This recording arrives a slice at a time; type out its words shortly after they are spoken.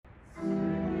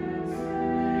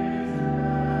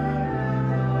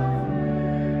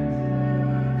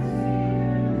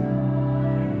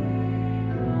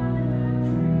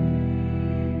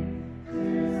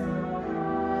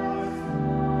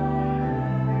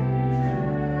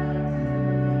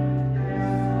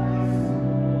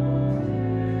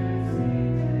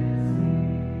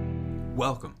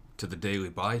Welcome to the Daily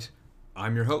Bite.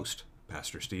 I'm your host,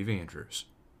 Pastor Steve Andrews.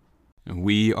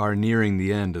 We are nearing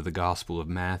the end of the Gospel of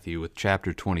Matthew with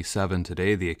chapter 27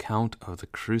 today, the account of the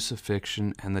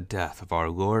crucifixion and the death of our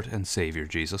Lord and Savior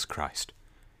Jesus Christ.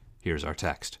 Here's our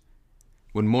text.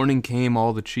 When morning came,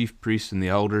 all the chief priests and the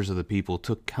elders of the people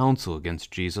took counsel against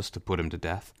Jesus to put him to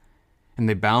death. And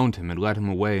they bound him and led him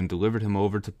away and delivered him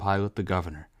over to Pilate the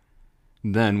governor.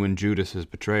 Then, when Judas his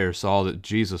betrayer saw that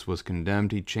Jesus was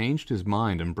condemned, he changed his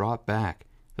mind and brought back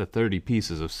the 30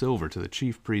 pieces of silver to the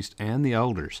chief priest and the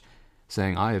elders,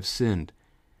 saying, I have sinned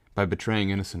by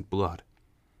betraying innocent blood.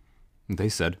 And they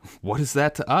said, What is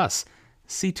that to us?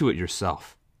 See to it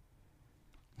yourself.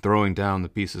 Throwing down the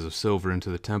pieces of silver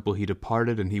into the temple, he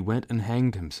departed, and he went and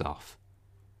hanged himself.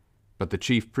 But the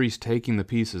chief priest, taking the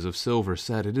pieces of silver,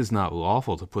 said, It is not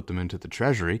lawful to put them into the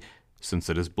treasury, since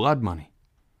it is blood money.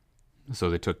 So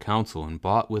they took counsel and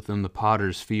bought with them the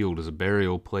potter's field as a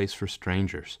burial place for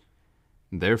strangers.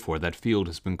 Therefore that field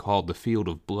has been called the field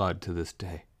of blood to this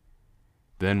day.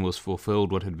 Then was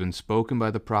fulfilled what had been spoken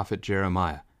by the prophet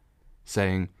Jeremiah,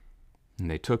 saying, And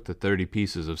they took the 30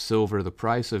 pieces of silver, the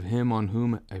price of him on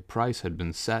whom a price had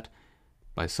been set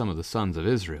by some of the sons of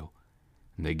Israel,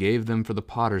 and they gave them for the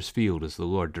potter's field as the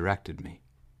Lord directed me.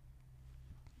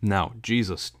 Now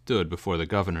Jesus stood before the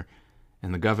governor,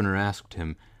 and the governor asked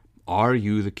him, Are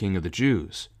you the king of the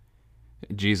Jews?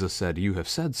 Jesus said, You have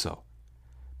said so.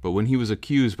 But when he was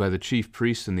accused by the chief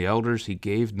priests and the elders, he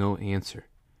gave no answer.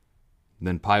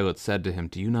 Then Pilate said to him,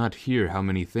 Do you not hear how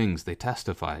many things they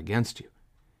testify against you?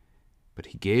 But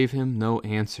he gave him no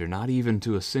answer, not even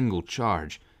to a single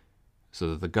charge, so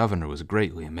that the governor was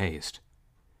greatly amazed.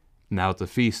 Now at the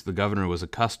feast the governor was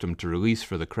accustomed to release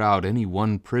for the crowd any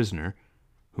one prisoner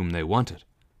whom they wanted.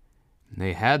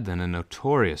 They had then a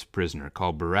notorious prisoner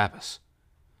called Barabbas.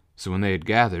 So when they had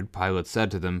gathered, Pilate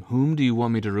said to them, Whom do you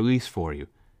want me to release for you,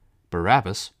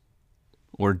 Barabbas,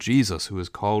 or Jesus, who is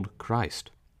called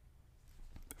Christ?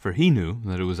 For he knew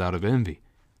that it was out of envy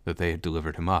that they had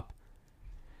delivered him up.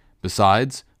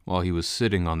 Besides, while he was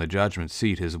sitting on the judgment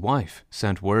seat, his wife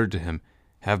sent word to him,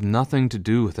 Have nothing to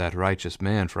do with that righteous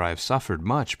man, for I have suffered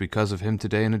much because of him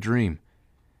today in a dream.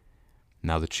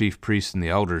 Now the chief priests and the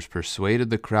elders persuaded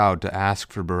the crowd to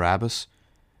ask for Barabbas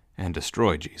and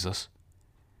destroy Jesus.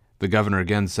 The governor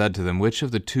again said to them, Which of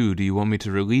the two do you want me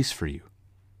to release for you?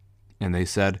 And they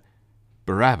said,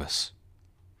 Barabbas.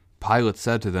 Pilate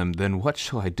said to them, Then what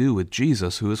shall I do with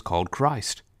Jesus, who is called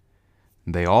Christ?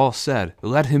 And they all said,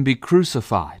 Let him be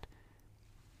crucified.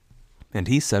 And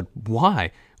he said,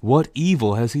 Why? What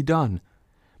evil has he done?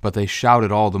 But they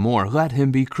shouted all the more, Let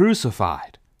him be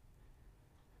crucified.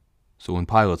 So when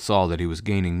Pilate saw that he was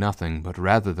gaining nothing, but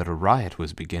rather that a riot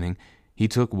was beginning, he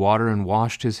took water and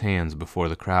washed his hands before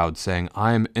the crowd, saying,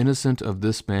 I am innocent of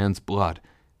this man's blood.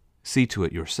 See to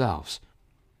it yourselves.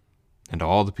 And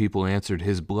all the people answered,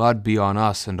 His blood be on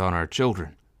us and on our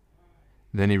children.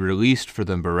 Then he released for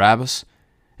them Barabbas,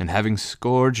 and having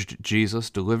scourged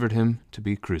Jesus, delivered him to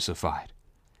be crucified.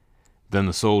 Then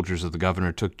the soldiers of the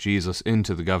governor took Jesus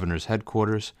into the governor's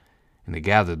headquarters, and they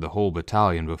gathered the whole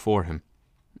battalion before him.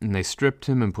 And they stripped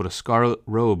him and put a scarlet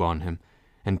robe on him,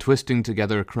 and twisting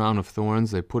together a crown of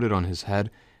thorns, they put it on his head,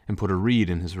 and put a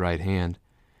reed in his right hand.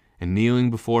 And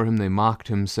kneeling before him, they mocked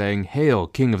him, saying, Hail,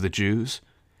 King of the Jews!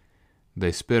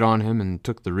 They spit on him, and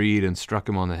took the reed, and struck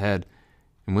him on the head.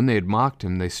 And when they had mocked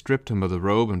him, they stripped him of the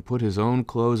robe, and put his own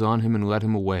clothes on him, and led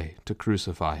him away to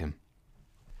crucify him.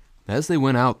 As they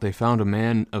went out, they found a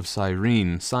man of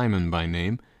Cyrene, Simon by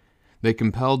name. They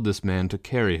compelled this man to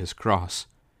carry his cross.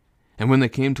 And when they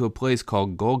came to a place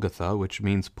called Golgotha, which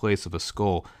means place of a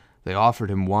skull, they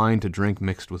offered him wine to drink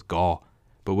mixed with gall.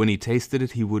 But when he tasted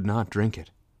it, he would not drink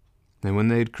it. And when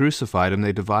they had crucified him,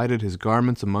 they divided his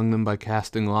garments among them by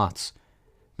casting lots.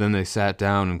 Then they sat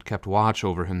down and kept watch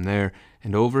over him there,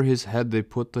 and over his head they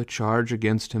put the charge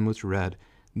against him which read,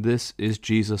 This is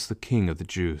Jesus the King of the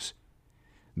Jews.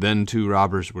 Then 2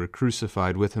 robbers were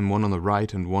crucified with him, one on the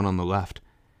right and one on the left.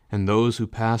 And those who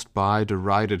passed by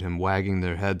derided him, wagging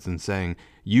their heads and saying,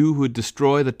 You who would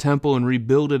destroy the temple and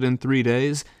rebuild it in 3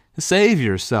 days, save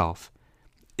yourself.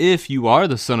 If you are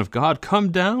the Son of God, come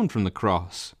down from the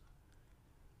cross.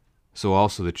 So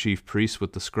also the chief priests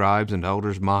with the scribes and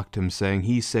elders mocked him, saying,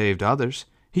 He saved others.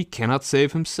 He cannot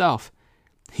save himself.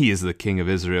 He is the King of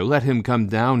Israel. Let him come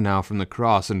down now from the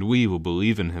cross, and we will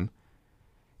believe in him.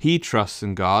 He trusts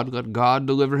in God. Let God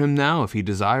deliver him now if he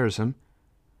desires him.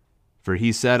 For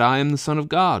he said, I am the Son of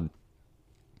God.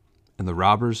 And the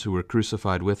robbers who were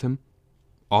crucified with him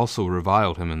also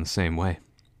reviled him in the same way.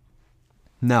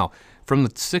 Now, from the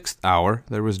 6th hour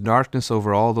there was darkness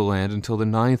over all the land until the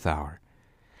 9th hour.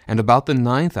 And about the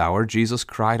 9th hour Jesus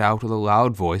cried out with a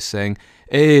loud voice, saying,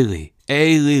 Eli,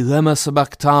 Eli, lema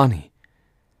sabachthani?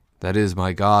 That is,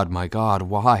 my God,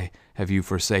 why have you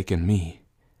forsaken me?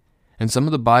 And some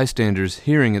of the bystanders,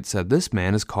 hearing it, said, This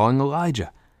man is calling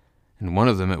Elijah. And one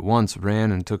of them at once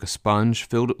ran and took a sponge,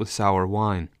 filled it with sour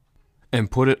wine,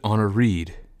 and put it on a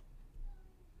reed,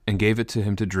 and gave it to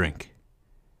him to drink.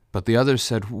 But the others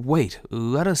said, Wait,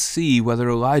 let us see whether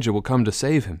Elijah will come to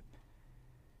save him.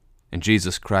 And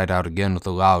Jesus cried out again with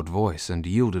a loud voice, and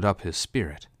yielded up his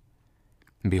spirit.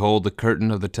 And behold, the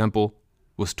curtain of the temple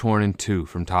was torn in two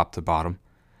from top to bottom,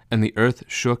 and the earth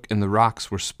shook, and the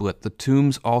rocks were split. The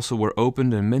tombs also were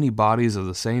opened, and many bodies of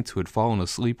the saints who had fallen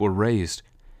asleep were raised.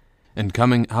 And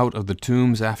coming out of the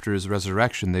tombs after his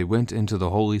resurrection, they went into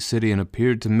the holy city and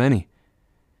appeared to many.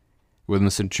 When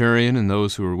the centurion and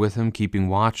those who were with him, keeping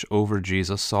watch over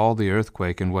Jesus, saw the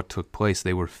earthquake and what took place,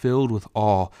 they were filled with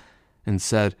awe, and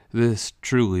said, This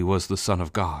truly was the Son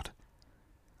of God.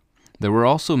 There were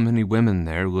also many women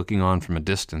there, looking on from a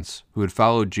distance, who had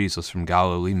followed Jesus from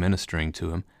Galilee, ministering to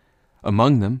him.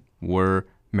 Among them were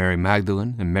Mary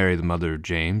Magdalene, and Mary the mother of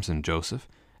James and Joseph,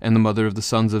 and the mother of the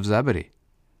sons of Zebedee.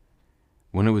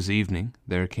 When it was evening,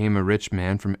 there came a rich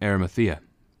man from Arimathea,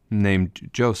 named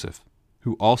Joseph,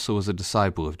 who also was a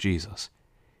disciple of Jesus.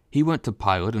 He went to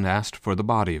Pilate and asked for the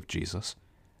body of Jesus.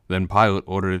 Then Pilate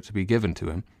ordered it to be given to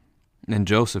him. And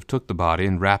Joseph took the body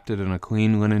and wrapped it in a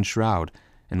clean linen shroud,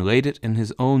 and laid it in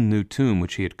his own new tomb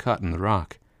which he had cut in the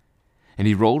rock. And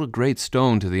he rolled a great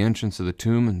stone to the entrance of the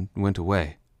tomb and went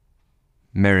away.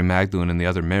 Mary Magdalene and the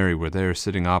other Mary were there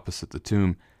sitting opposite the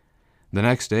tomb. The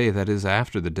next day, that is,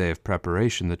 after the day of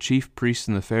preparation, the chief priests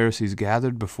and the Pharisees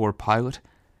gathered before Pilate,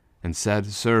 and said,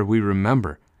 Sir, we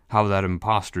remember how that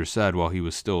impostor said while he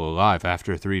was still alive,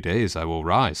 After 3 days I will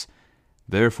rise.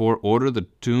 Therefore order the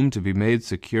tomb to be made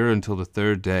secure until the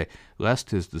 3rd day,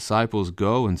 lest his disciples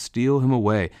go and steal him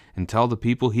away, and tell the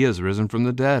people he has risen from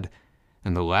the dead.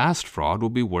 And the last fraud will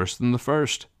be worse than the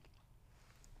first.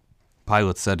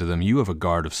 Pilate said to them, You have a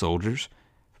guard of soldiers.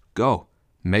 Go,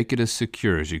 make it as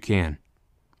secure as you can.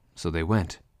 So they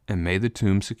went, and made the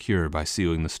tomb secure by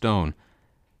sealing the stone,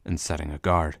 and setting a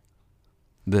guard.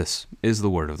 This is the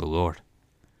word of the Lord.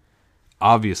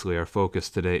 Obviously, our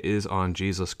focus today is on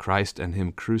Jesus Christ and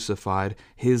Him crucified,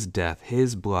 His death,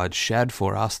 His blood shed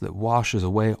for us that washes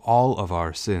away all of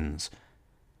our sins.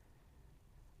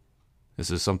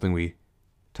 This is something we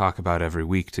talk about every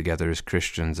week together as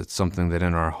Christians. It's something that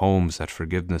in our homes, that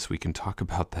forgiveness, we can talk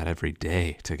about that every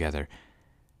day together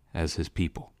as His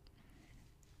people.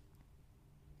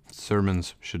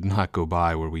 Sermons should not go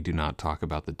by where we do not talk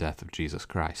about the death of Jesus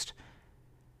Christ.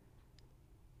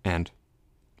 And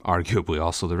arguably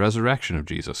also the resurrection of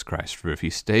Jesus Christ. For if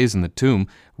He stays in the tomb,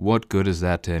 what good is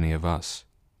that to any of us?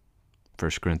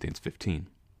 1 Corinthians 15.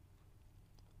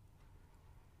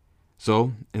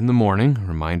 So, in the morning, a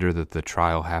reminder that the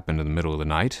trial happened in the middle of the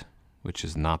night, which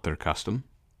is not their custom,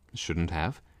 shouldn't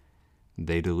have.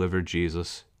 They delivered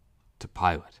Jesus to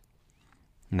Pilate.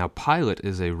 Now, Pilate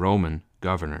is a Roman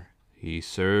governor. He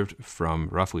served from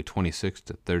roughly 26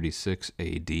 to 36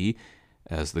 A.D.,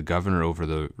 as the governor over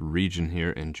the region here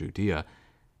in Judea,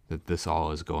 that this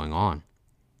all is going on.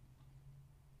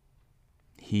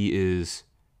 He is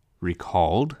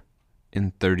recalled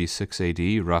in 36 AD,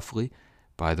 roughly,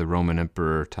 by the Roman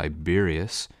Emperor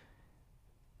Tiberius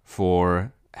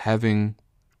for having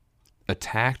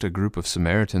attacked a group of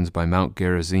Samaritans by Mount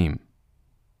Gerizim.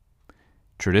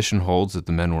 Tradition holds that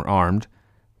the men were armed,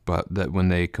 but that when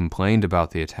they complained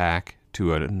about the attack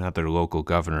to another local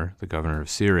governor, the governor of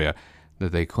Syria,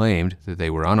 that they claimed that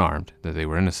they were unarmed, that they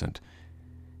were innocent.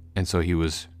 And so he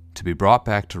was to be brought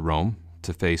back to Rome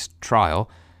to face trial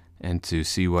and to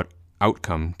see what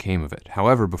outcome came of it.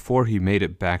 However, before he made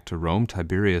it back to Rome,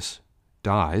 Tiberius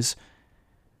dies.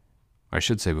 I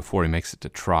should say before he makes it to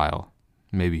trial.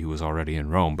 Maybe he was already in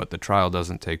Rome, but the trial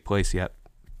doesn't take place yet.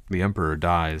 The emperor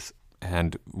dies,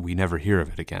 and we never hear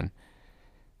of it again.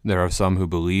 There are some who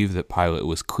believe that Pilate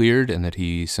was cleared and that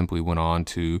he simply went on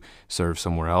to serve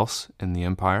somewhere else in the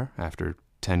empire after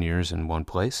 10 years in one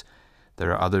place.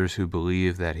 There are others who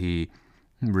believe that he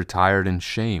retired in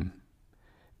shame.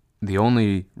 The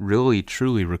only really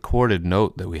truly recorded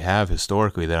note that we have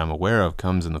historically that I'm aware of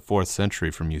comes in the 4th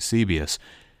century from Eusebius,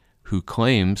 who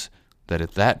claims that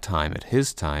at that time, at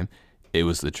his time, it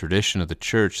was the tradition of the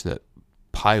church that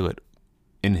Pilate,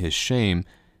 in his shame,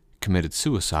 committed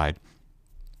suicide.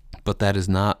 But that is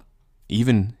not,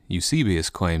 even Eusebius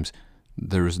claims,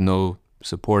 there is no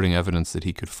supporting evidence that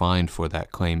he could find for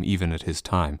that claim even at his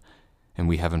time, and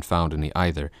we haven't found any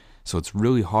either. So it's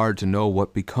really hard to know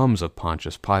what becomes of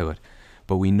Pontius Pilate,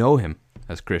 but we know him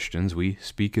As Christians, we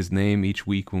speak his name each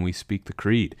week when we speak the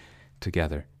creed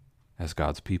together as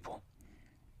God's people.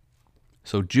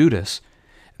 So Judas,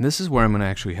 and this is where I'm going to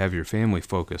actually have your family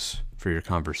focus for your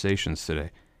conversations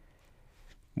today.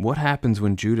 What happens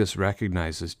when Judas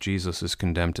recognizes Jesus is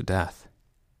condemned to death?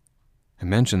 I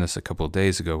mentioned this a couple of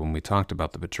days ago when we talked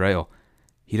about the betrayal.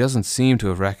 He doesn't seem to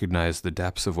have recognized the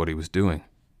depths of what he was doing.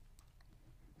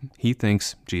 He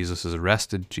thinks Jesus is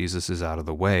arrested, Jesus is out of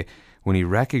the way. When he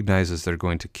recognizes they're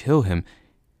going to kill him,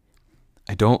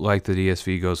 I don't like that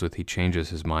ESV goes with he changes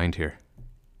his mind here.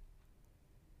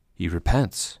 He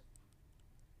repents.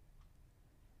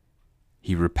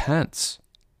 He repents.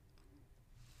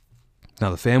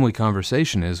 Now the family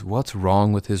conversation is, what's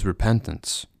wrong with his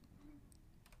repentance?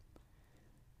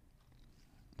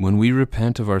 When we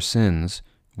repent of our sins,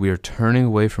 we are turning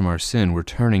away from our sin. We're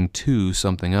turning to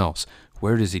something else.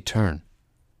 Where does he turn?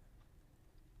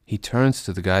 He turns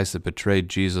to the guys that betrayed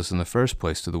Jesus in the first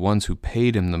place, to the ones who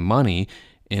paid him the money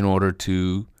in order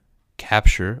to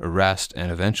capture, arrest,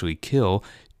 and eventually kill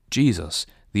Jesus.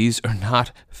 These are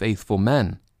not faithful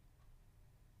men.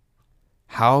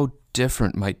 How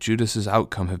different might Judas's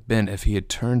outcome have been if he had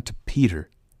turned to Peter,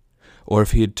 or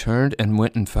if he had turned and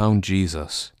went and found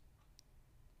Jesus?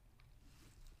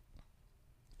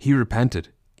 He repented.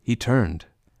 He turned.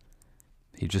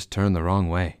 He just turned the wrong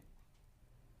way.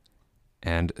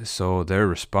 And so their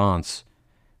response,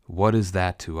 what is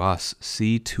that to us?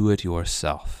 See to it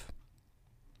yourself.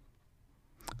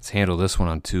 Let's handle this one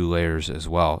on two layers as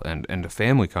well. And a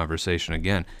family conversation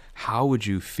again. How would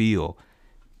you feel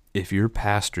if your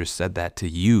pastor said that to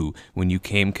you when you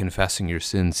came confessing your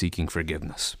sin, seeking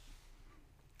forgiveness?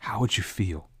 How would you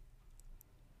feel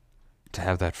to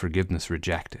have that forgiveness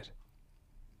rejected?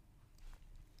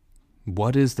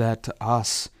 What is that to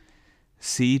us?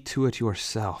 See to it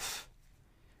yourself.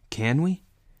 Can we?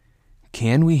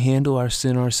 Can we handle our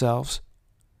sin ourselves?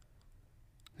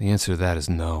 The answer to that is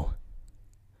no.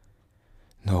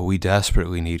 No, we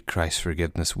desperately need Christ's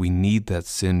forgiveness. We need that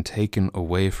sin taken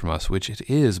away from us, which it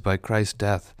is by Christ's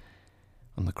death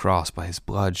on the cross, by his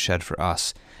blood shed for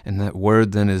us. And that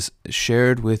word then is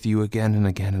shared with you again and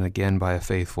again and again by a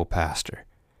faithful pastor.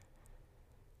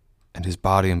 And his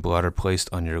body and blood are placed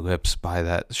on your lips by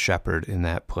that shepherd in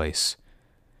that place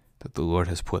that the Lord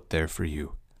has put there for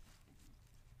you.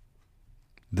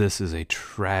 This is a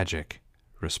tragic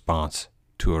response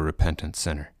to a repentant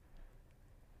sinner.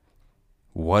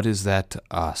 What is that to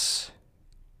us?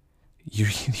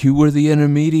 You were the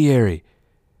intermediary.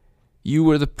 You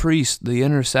were the priest, the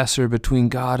intercessor between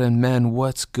God and men.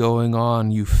 What's going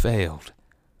on? You failed.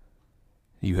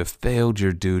 You have failed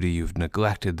your duty. You've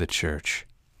neglected the church.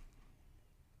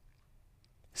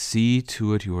 See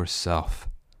to it yourself.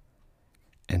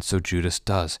 And so Judas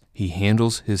does. He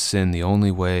handles his sin the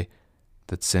only way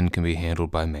that sin can be handled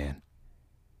by man.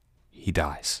 He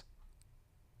dies.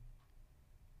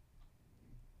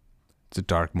 It's a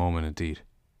dark moment indeed.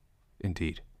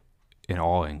 Indeed. In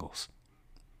all angles.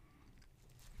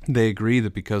 They agree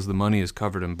that because the money is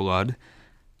covered in blood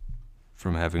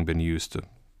from having been used to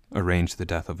arrange the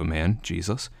death of a man,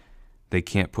 Jesus, they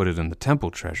can't put it in the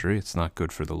temple treasury. It's not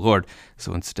good for the Lord.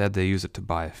 So instead they use it to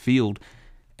buy a field.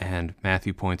 And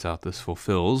Matthew points out this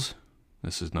fulfills,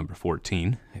 this is number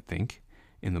 14, I think,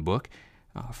 in the book,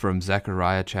 from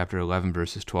Zechariah chapter 11,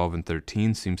 verses 12 and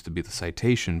 13 seems to be the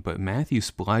citation, but Matthew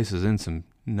splices in some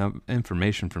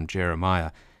information from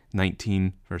Jeremiah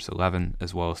 19, verse 11,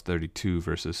 as well as 32,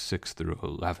 verses 6 through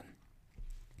 11.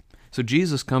 So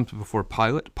Jesus comes before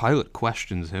Pilate. Pilate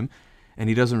questions him, and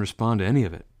he doesn't respond to any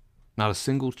of it. Not a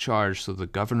single charge, so the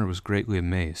governor was greatly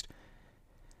amazed.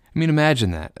 I mean,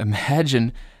 imagine that.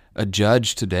 Imagine a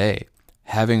judge today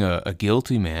having a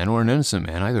guilty man or an innocent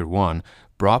man, either one,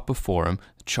 brought before him,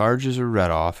 the charges are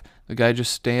read off, the guy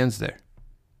just stands there.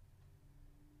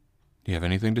 Do you have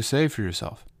anything to say for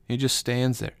yourself? He just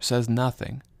stands there, says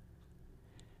nothing.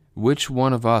 Which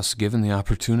one of us, given the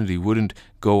opportunity, wouldn't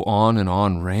go on and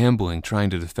on rambling, trying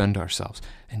to defend ourselves?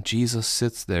 And Jesus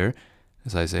sits there,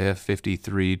 as Isaiah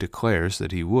 53 declares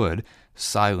that he would,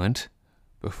 silent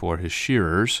before his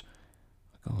shearers,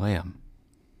 like a lamb.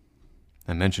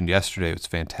 I mentioned yesterday, it's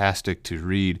fantastic to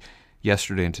read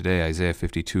yesterday and today Isaiah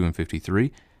 52 and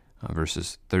 53,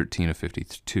 verses 13 of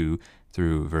 52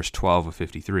 through verse 12 of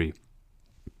 53,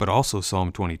 but also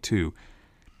Psalm 22.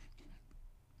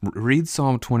 Read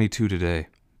Psalm 22 today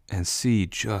and see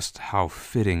just how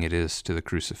fitting it is to the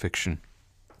crucifixion.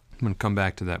 I'm going to come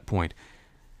back to that point,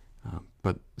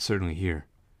 but certainly here.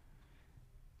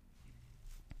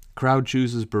 Crowd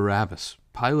chooses Barabbas.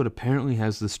 Pilate apparently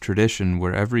has this tradition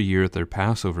where every year at their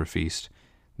Passover feast,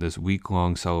 this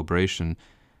week-long celebration,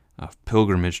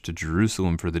 pilgrimage to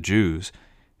Jerusalem for the Jews,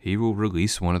 he will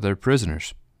release one of their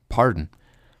prisoners. Pardon.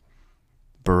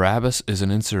 Barabbas is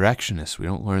an insurrectionist. We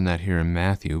don't learn that here in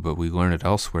Matthew, but we learn it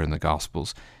elsewhere in the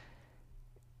Gospels.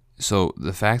 So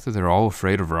the fact that they're all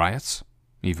afraid of riots,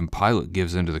 even Pilate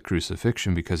gives into the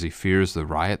crucifixion because he fears the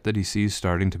riot that he sees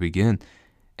starting to begin,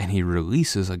 and he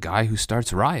releases a guy who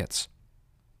starts riots.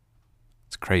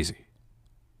 It's crazy.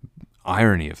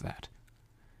 Irony of that.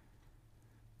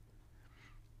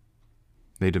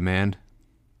 They demand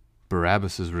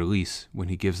Barabbas' release when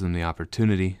he gives them the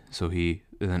opportunity, so he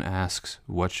then asks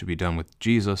what should be done with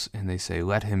Jesus, and they say,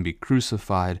 let him be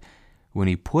crucified. When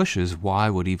he pushes, why,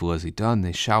 what evil has he done?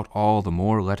 They shout all the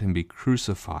more, let him be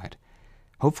crucified.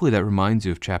 Hopefully that reminds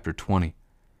you of chapter 20.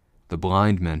 The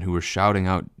blind men who were shouting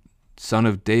out, Son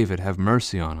of David, have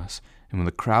mercy on us. And when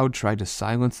the crowd tried to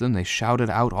silence them, they shouted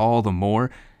out all the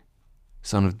more,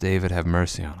 Son of David, have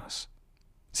mercy on us.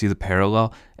 See the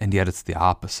parallel? And yet it's the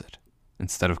opposite.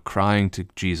 Instead of crying to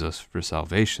Jesus for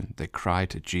salvation, they cry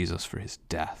to Jesus for his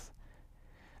death.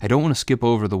 I don't want to skip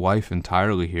over the wife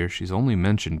entirely here. She's only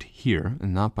mentioned here,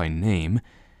 and not by name.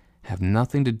 Have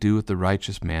nothing to do with the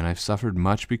righteous man. I've suffered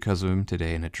much because of him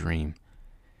today in a dream.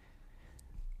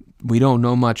 We don't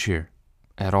know much here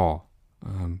at all.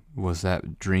 Was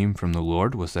that dream from the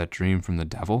Lord? Was that dream from the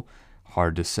devil?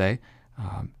 Hard to say.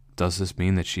 Does this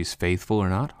mean that she's faithful or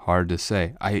not? Hard to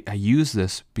say. I use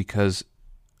this because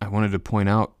I wanted to point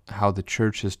out how the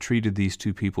church has treated these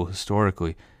two people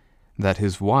historically, that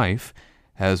his wife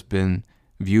has been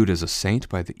viewed as a saint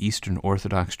by the Eastern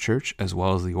Orthodox Church as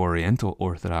well as the Oriental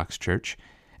Orthodox Church,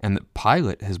 and that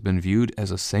Pilate has been viewed as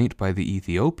a saint by the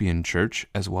Ethiopian Church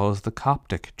as well as the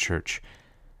Coptic Church.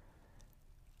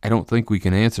 I don't think we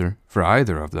can answer for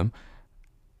either of them,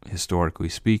 historically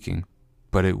speaking,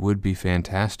 but it would be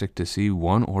fantastic to see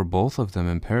one or both of them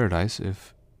in paradise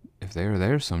if they are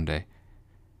there someday.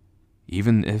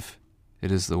 Even if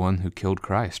it is the one who killed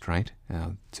Christ, right?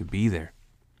 To be there.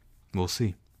 We'll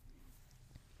see.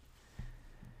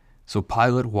 So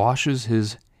Pilate washes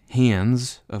his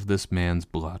hands of this man's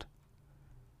blood.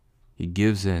 He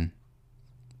gives in.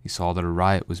 He saw that a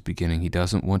riot was beginning. He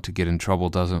doesn't want to get in trouble,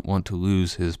 doesn't want to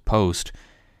lose his post.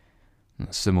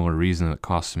 A similar reason that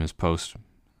cost him his post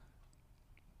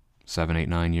 7, 8,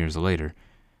 9 years later.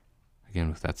 Again,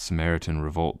 with that Samaritan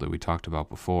revolt that we talked about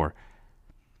before.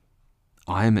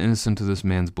 I am innocent of this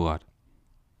man's blood.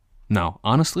 Now,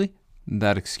 honestly,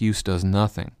 that excuse does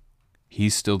nothing.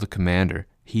 He's still the commander.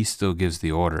 He still gives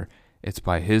the order. It's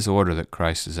by his order that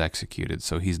Christ is executed,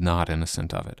 so he's not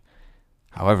innocent of it.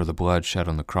 However, the blood shed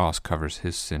on the cross covers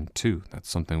his sin too. That's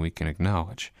something we can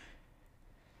acknowledge.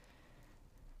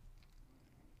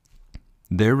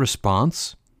 Their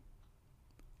response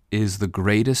is the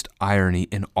greatest irony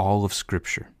in all of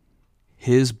Scripture.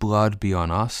 His blood be on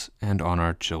us and on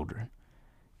our children.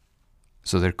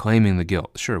 So they're claiming the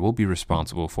guilt. Sure, we'll be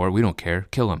responsible for it. We don't care.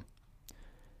 Kill him.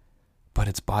 But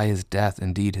it's by his death.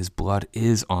 Indeed, his blood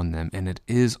is on them, and it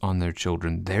is on their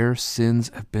children. Their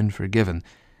sins have been forgiven.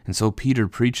 And so Peter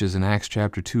preaches in Acts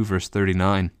chapter 2, verse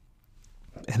 39.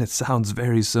 And it sounds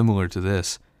very similar to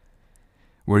this,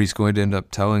 where he's going to end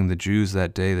up telling the Jews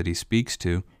that day that he speaks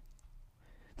to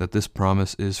that this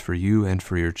promise is for you and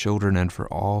for your children and for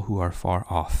all who are far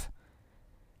off.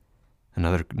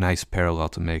 Another nice parallel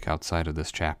to make outside of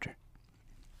this chapter.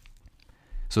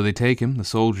 So they take him, the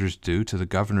soldiers do, to the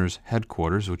governor's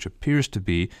headquarters, which appears to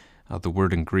be, the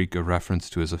word in Greek, a reference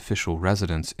to his official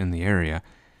residence in the area,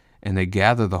 and they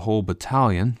gather the whole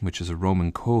battalion, which is a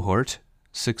Roman cohort,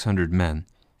 600 men.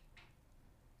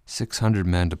 600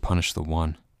 men to punish the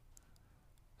one.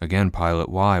 Again, Pilate,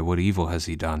 why? What evil has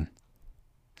he done?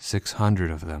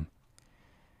 600 of them.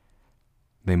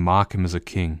 They mock him as a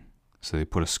king. So they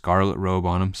put a scarlet robe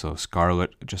on him. So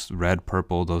scarlet, just red,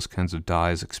 purple, those kinds of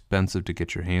dyes, expensive to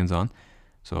get your hands on.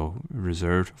 So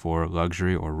reserved for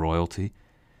luxury or royalty.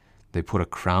 They put a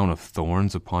crown of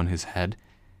thorns upon his head.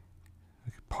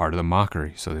 Part of the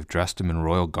mockery. So they've dressed him in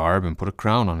royal garb and put a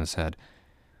crown on his head.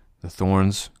 The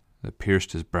thorns that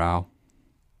pierced his brow.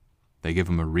 They give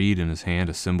him a reed in his hand,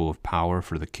 a symbol of power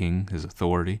for the king, his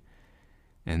authority.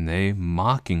 And they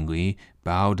mockingly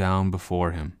bow down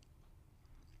before him.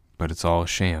 But it's all a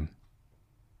sham.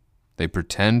 They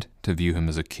pretend to view him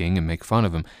as a king and make fun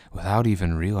of him without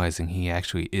even realizing he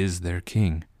actually is their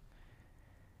king.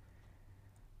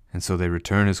 And so they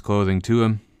return his clothing to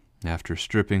him after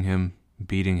stripping him,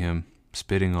 beating him,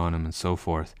 spitting on him, and so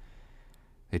forth.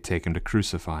 They take him to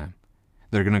crucify him.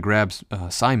 They're going to grab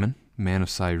Simon, man of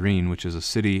Cyrene, which is a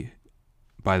city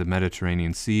by the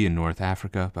Mediterranean Sea in North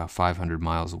Africa, about 500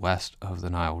 miles west of the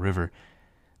Nile River.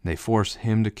 They force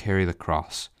him to carry the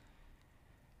cross.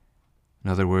 In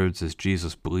other words, as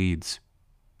Jesus bleeds,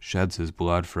 sheds his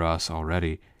blood for us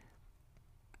already,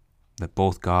 that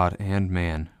both God and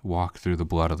man walk through the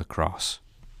blood of the cross.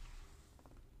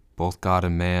 Both God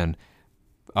and man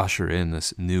usher in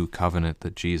this new covenant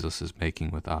that Jesus is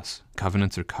making with us.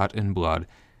 Covenants are cut in blood,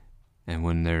 and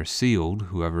when they're sealed,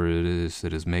 whoever it is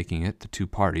that is making it, the two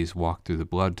parties walk through the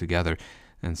blood together,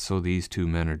 and so these two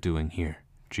men are doing here,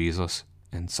 Jesus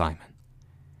and Simon.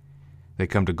 They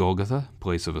come to Golgotha,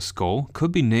 place of a skull.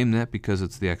 Could be named that because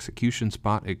it's the execution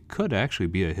spot. It could actually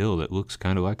be a hill that looks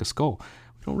kind of like a skull.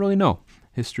 We don't really know.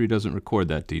 History doesn't record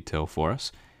that detail for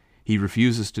us. He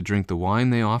refuses to drink the wine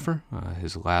they offer,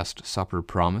 his Last Supper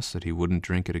promise that he wouldn't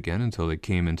drink it again until they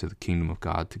came into the kingdom of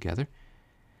God together.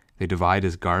 They divide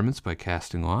his garments by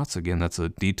casting lots. Again, that's a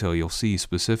detail you'll see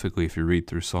specifically if you read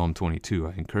through Psalm 22.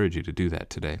 I encourage you to do that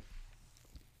today.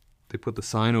 They put the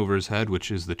sign over his head, which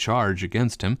is the charge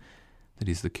against him, that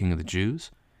he's the king of the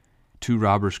Jews. 2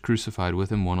 robbers crucified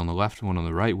with him, one on the left and one on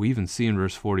the right. We even see in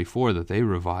verse 44 that they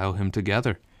revile him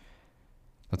together.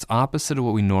 That's opposite of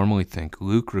what we normally think.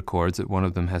 Luke records that one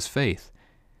of them has faith.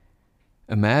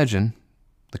 Imagine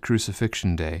the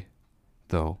crucifixion day,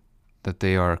 though, that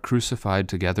they are crucified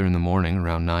together in the morning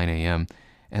around 9 a.m.,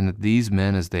 and that these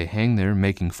men, as they hang there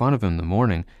making fun of him in the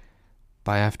morning,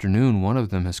 by afternoon one of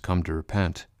them has come to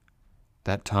repent.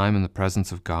 That time in the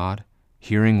presence of God,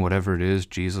 hearing whatever it is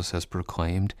Jesus has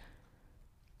proclaimed,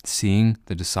 seeing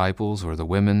the disciples or the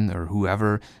women or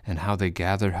whoever and how they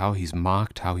gather, how he's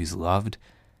mocked, how he's loved,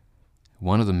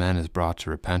 one of the men is brought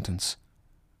to repentance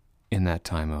in that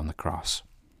time on the cross.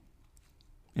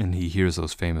 And he hears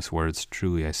those famous words,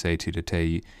 "Truly I say to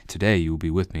you, today you will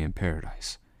be with me in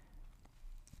paradise."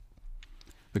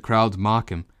 The crowds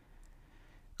mock him,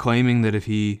 claiming that if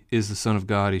he is the Son of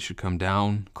God, he should come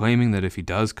down, claiming that if he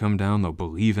does come down, they'll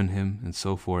believe in him, and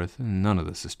so forth. And none of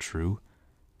this is true.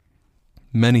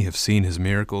 Many have seen his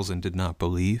miracles and did not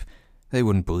believe. They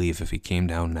wouldn't believe if he came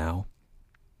down now.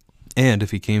 And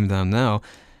if he came down now,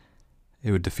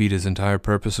 it would defeat his entire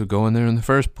purpose of going there in the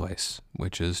first place,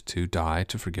 which is to die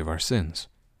to forgive our sins.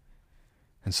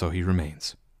 And so he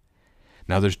remains.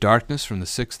 Now there's darkness from the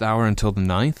 6th hour until the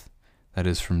 9th. That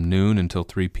is from noon until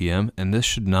 3 p.m., and this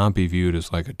should not be viewed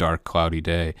as like a dark, cloudy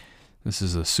day. This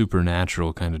is a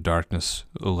supernatural kind of darkness,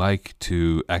 like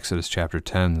to Exodus chapter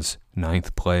 10's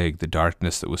 9th plague, the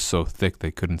darkness that was so thick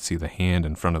they couldn't see the hand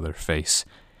in front of their face.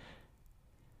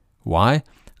 Why?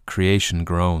 Creation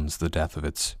groans the death of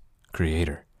its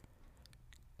creator.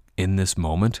 In this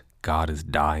moment, God is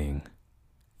dying.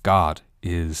 God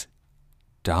is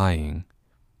dying.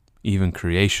 Even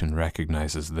creation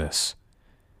recognizes this.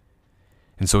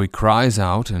 And so he cries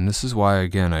out, and this is why,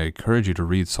 again, I encourage you to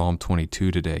read Psalm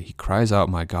 22 today. He cries out,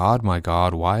 my God,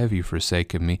 why have you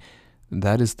forsaken me?"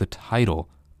 That is the title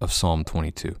of Psalm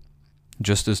 22.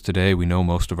 Just as today we know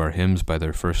most of our hymns by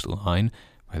their first line,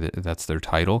 that's their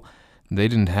title, they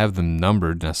didn't have them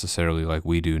numbered necessarily like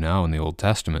we do now in the Old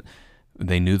Testament.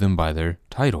 They knew them by their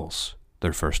titles,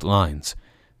 their first lines.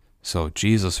 So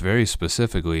Jesus very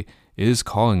specifically is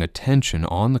calling attention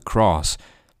on the cross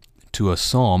to a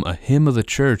psalm, a hymn of the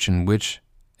church in which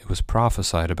it was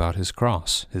prophesied about his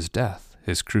cross, his death,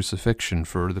 his crucifixion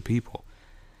for the people.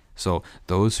 So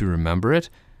those who remember it,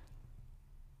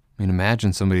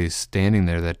 imagine somebody standing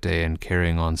there that day and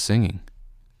carrying on singing,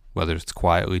 whether it's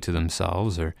quietly to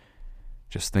themselves or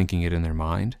just thinking it in their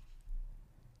mind.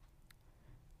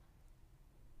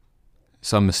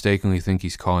 Some mistakenly think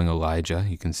he's calling Elijah.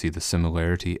 You can see the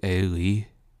similarity, Eli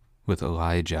with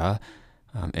Elijah.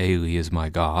 Eli is my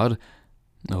God.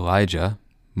 Elijah,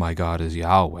 my God is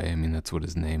Yahweh. That's what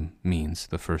his name means.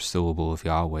 The first syllable of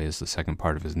Yahweh is the second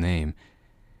part of his name.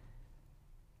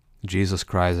 Jesus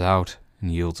cries out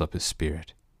and yields up his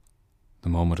spirit, the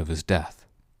moment of his death.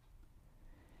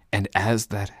 And as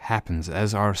that happens,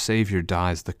 as our Savior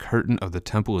dies, the curtain of the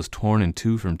temple is torn in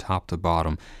two from top to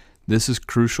bottom. This is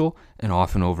crucial and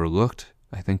often overlooked,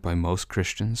 I think, by most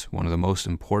Christians, one of the most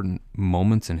important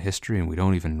moments in history, and we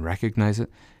don't even recognize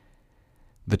it.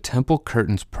 The temple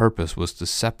curtain's purpose was to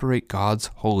separate God's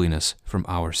holiness from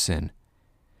our sin.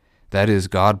 That is,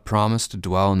 God promised to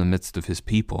dwell in the midst of his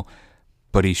people,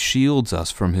 but he shields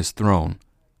us from his throne,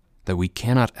 that we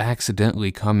cannot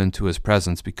accidentally come into his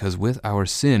presence, because with our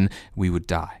sin we would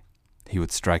die. He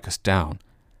would strike us down.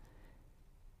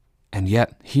 And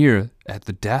yet, here, at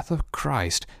the death of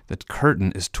Christ, the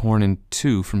curtain is torn in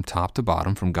two from top to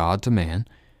bottom, from God to man,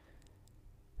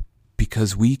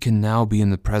 because we can now be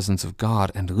in the presence of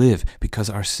God and live, because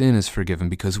our sin is forgiven,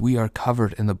 because we are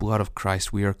covered in the blood of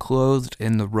Christ, we are clothed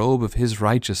in the robe of his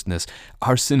righteousness.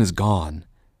 Our sin is gone.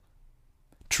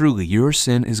 Truly, your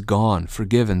sin is gone,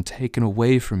 forgiven, taken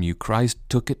away from you. Christ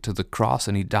took it to the cross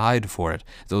and he died for it.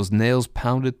 Those nails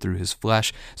pounded through his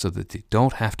flesh so that they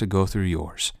don't have to go through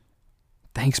yours.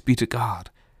 Thanks be to God.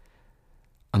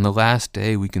 On the last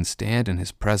day, we can stand in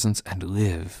his presence and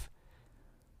live.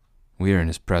 We are in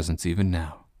his presence even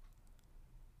now.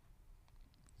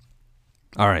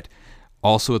 All right.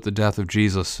 Also at the death of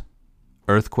Jesus,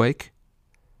 earthquake,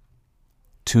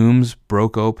 tombs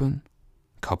broke open.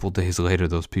 A couple days later,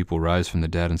 those people rise from the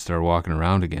dead and start walking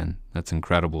around again. That's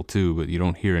incredible too, but you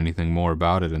don't hear anything more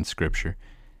about it in Scripture.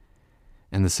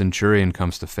 And the centurion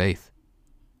comes to faith,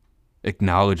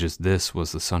 acknowledges this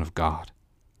was the Son of God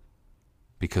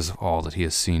because of all that he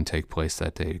has seen take place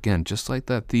that day. Again, just like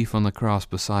that thief on the cross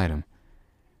beside him.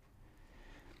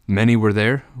 Many were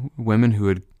there, women who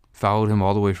had followed him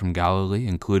all the way from Galilee,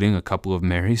 including a couple of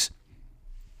Marys.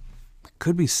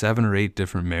 Could be 7 or 8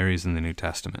 different Marys in the New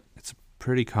Testament. It's a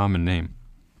pretty common name.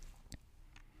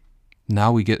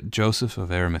 Now we get Joseph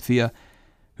of Arimathea,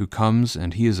 who comes,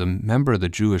 and he is a member of the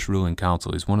Jewish ruling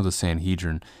council. He's one of the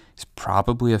Sanhedrin. He's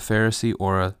probably a Pharisee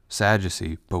or a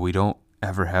Sadducee, but we don't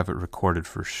ever have it recorded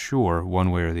for sure one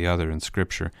way or the other in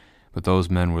Scripture. But those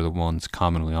men were the ones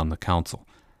commonly on the council.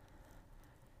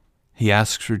 He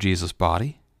asks for Jesus'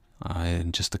 body.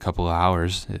 In just a couple of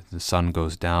hours, the sun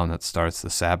goes down. That starts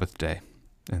the Sabbath day.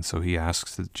 And so he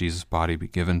asks that Jesus' body be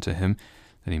given to him,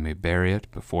 that he may bury it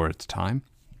before its time.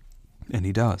 And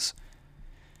he does.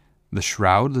 The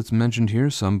shroud that's mentioned here,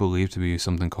 some believe to be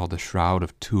something called the Shroud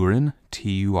of Turin,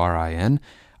 Turin.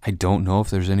 I don't know if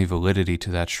there's any validity to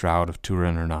that Shroud of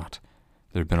Turin or not.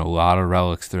 There have been a lot of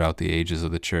relics throughout the ages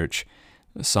of the church.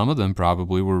 Some of them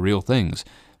probably were real things.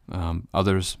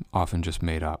 Others often just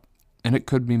made up. And it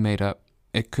could be made up.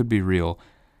 It could be real.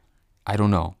 I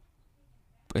don't know.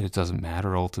 But it doesn't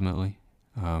matter ultimately.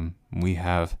 We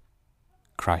have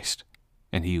Christ.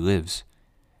 And he lives.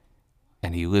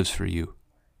 And he lives for you.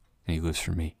 And he lives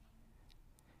for me.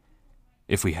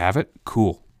 If we have it,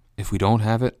 cool. If we don't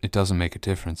have it, it doesn't make a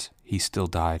difference. He still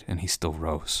died and he still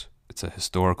rose. It's a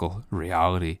historical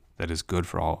reality that is good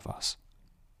for all of us.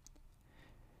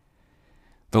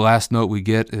 The last note we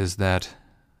get is that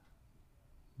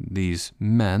these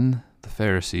men, the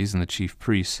Pharisees and the chief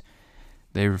priests,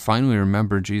 they finally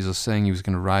remembered Jesus saying he was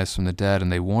going to rise from the dead,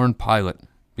 and they warned Pilate,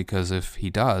 because if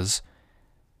he does,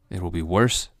 it will be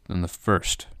worse than the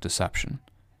first deception.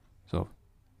 So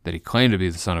that he claimed to be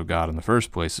the Son of God in the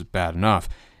first place is bad enough.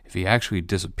 If he actually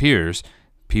disappears,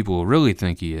 people will really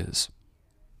think he is.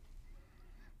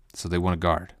 So they want a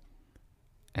guard.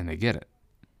 And they get it.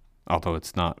 Although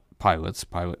it's not Pilate's.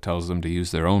 Pilate tells them to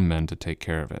use their own men to take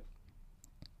care of it.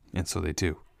 And so they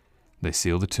do. They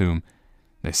seal the tomb,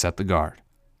 they set the guard,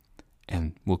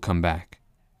 and we'll come back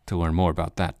to learn more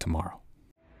about that tomorrow.